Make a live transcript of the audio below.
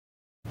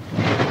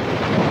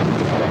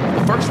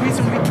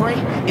pray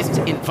is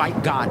to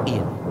invite God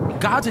in.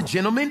 God's a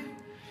gentleman.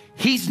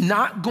 He's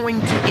not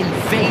going to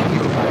invade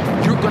your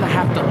life. You're going to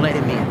have to let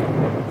him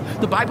in.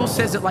 The Bible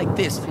says it like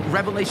this. In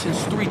Revelations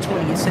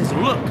 3:20, it says,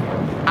 look,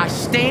 I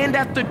stand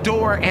at the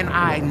door and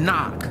I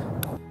knock.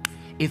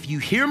 If you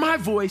hear my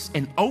voice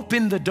and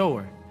open the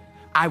door,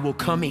 I will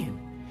come in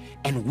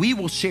and we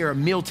will share a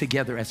meal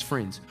together as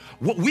friends.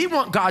 What we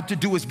want God to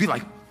do is be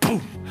like,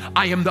 boom,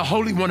 I am the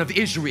Holy One of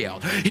Israel,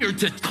 here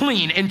to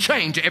clean and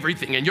change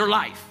everything in your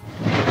life.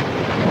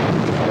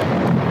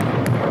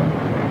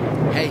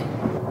 Hey,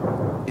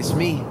 it's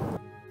me.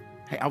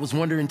 Hey, I was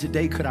wondering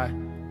today, could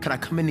I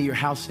come into your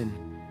house and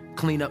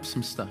clean up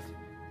some stuff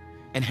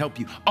and help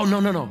you? Oh,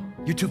 no.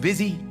 You're too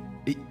busy?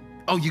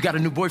 Oh, you got a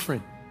new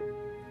boyfriend?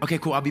 Okay,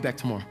 cool, I'll be back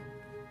tomorrow.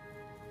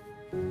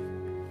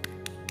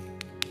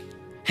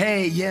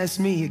 Hey, yeah, it's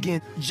me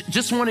again.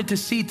 Just wanted to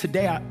see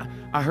today,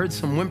 I heard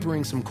some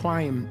whimpering, some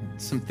crying,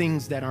 some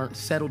things that aren't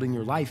settled in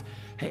your life.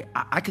 Hey,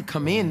 I could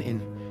come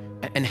in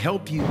and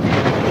help you.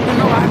 Well,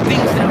 no, I have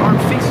things that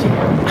aren't fixed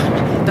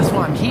yet. That's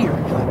why I'm here.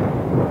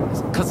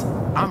 Because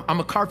I'm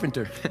a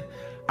carpenter.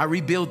 I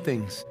rebuild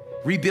things,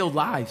 rebuild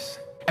lives.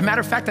 As a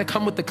matter of fact, I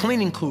come with the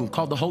cleaning crew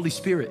called the Holy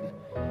Spirit.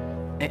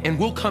 And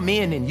we'll come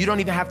in and you don't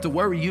even have to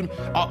worry.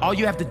 All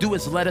you have to do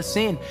is let us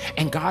in.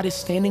 And God is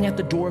standing at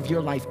the door of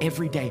your life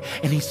every day.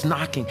 And he's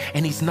knocking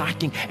and he's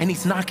knocking and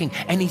he's knocking.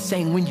 And he's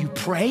saying, when you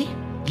pray,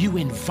 you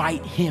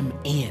invite him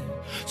in.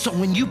 So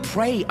when you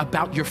pray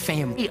about your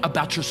family,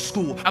 about your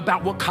school,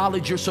 about what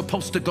college you're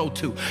supposed to go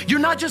to, you're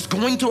not just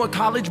going to a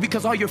college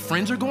because all your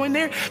friends are going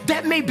there.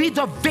 That may be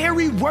the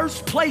very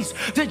worst place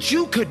that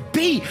you could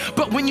be.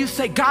 But when you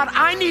say, God,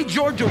 I need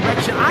your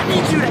direction. I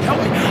need you to help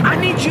me. I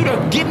need you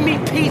to give me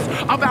peace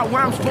about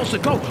where I'm supposed to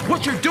go.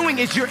 What you're doing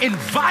is you're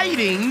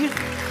inviting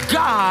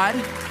God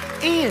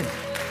in.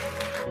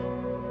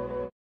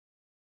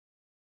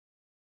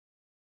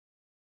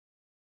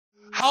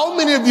 How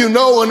many of you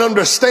know and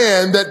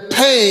understand that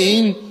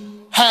pain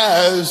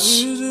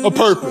has a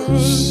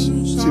purpose?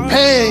 See,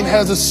 pain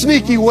has a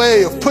sneaky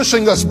way of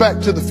pushing us back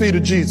to the feet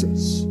of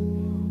Jesus.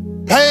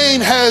 Pain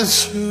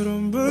has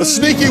a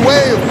sneaky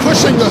way of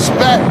pushing us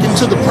back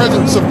into the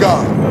presence of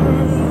God.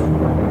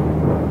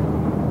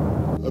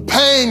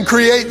 Pain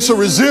creates a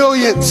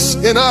resilience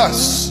in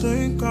us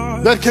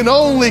that can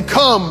only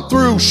come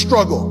through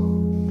struggle.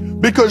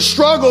 Because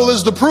struggle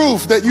is the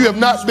proof that you have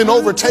not been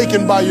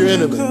overtaken by your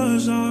enemy.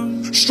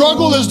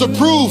 Struggle is the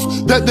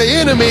proof that the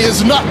enemy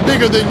is not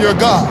bigger than your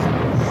God.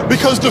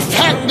 Because the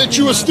fact that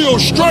you are still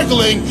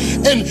struggling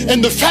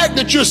and the fact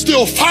that you're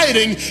still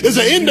fighting is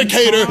an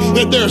indicator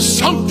that there's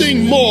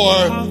something more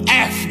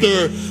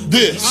after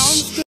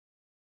this.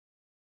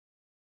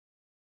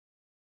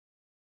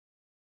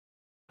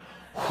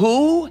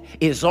 Who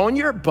is on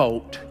your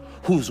boat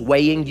who's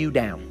weighing you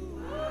down?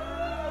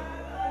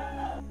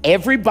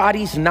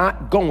 Everybody's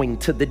not going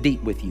to the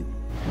deep with you.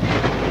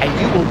 And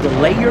you will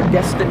delay your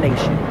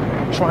destination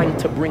trying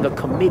to bring a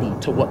committee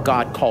to what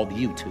God called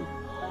you to.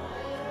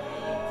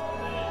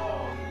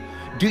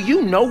 Do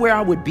you know where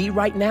I would be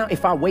right now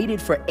if I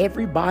waited for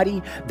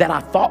everybody that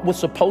I thought was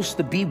supposed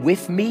to be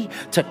with me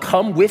to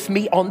come with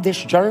me on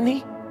this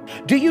journey?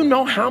 Do you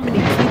know how many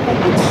people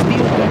would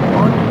still be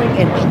wandering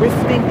and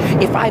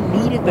drifting if I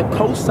needed the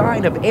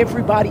cosign of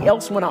everybody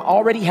else when I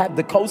already had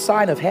the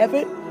cosign of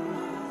heaven?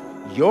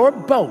 Your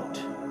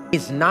boat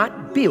is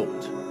not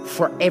built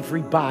for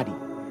everybody.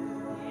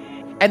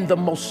 And the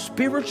most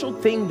spiritual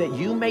thing that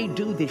you may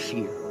do this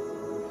year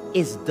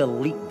is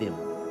delete them.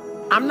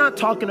 I'm not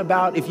talking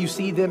about if you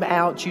see them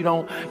out, you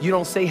don't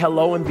say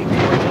hello and be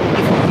cordial.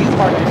 If you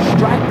are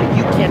distracted,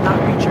 you cannot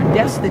reach your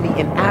destiny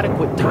in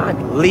adequate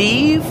time.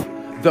 Leave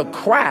the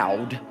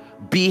crowd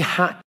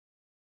behind.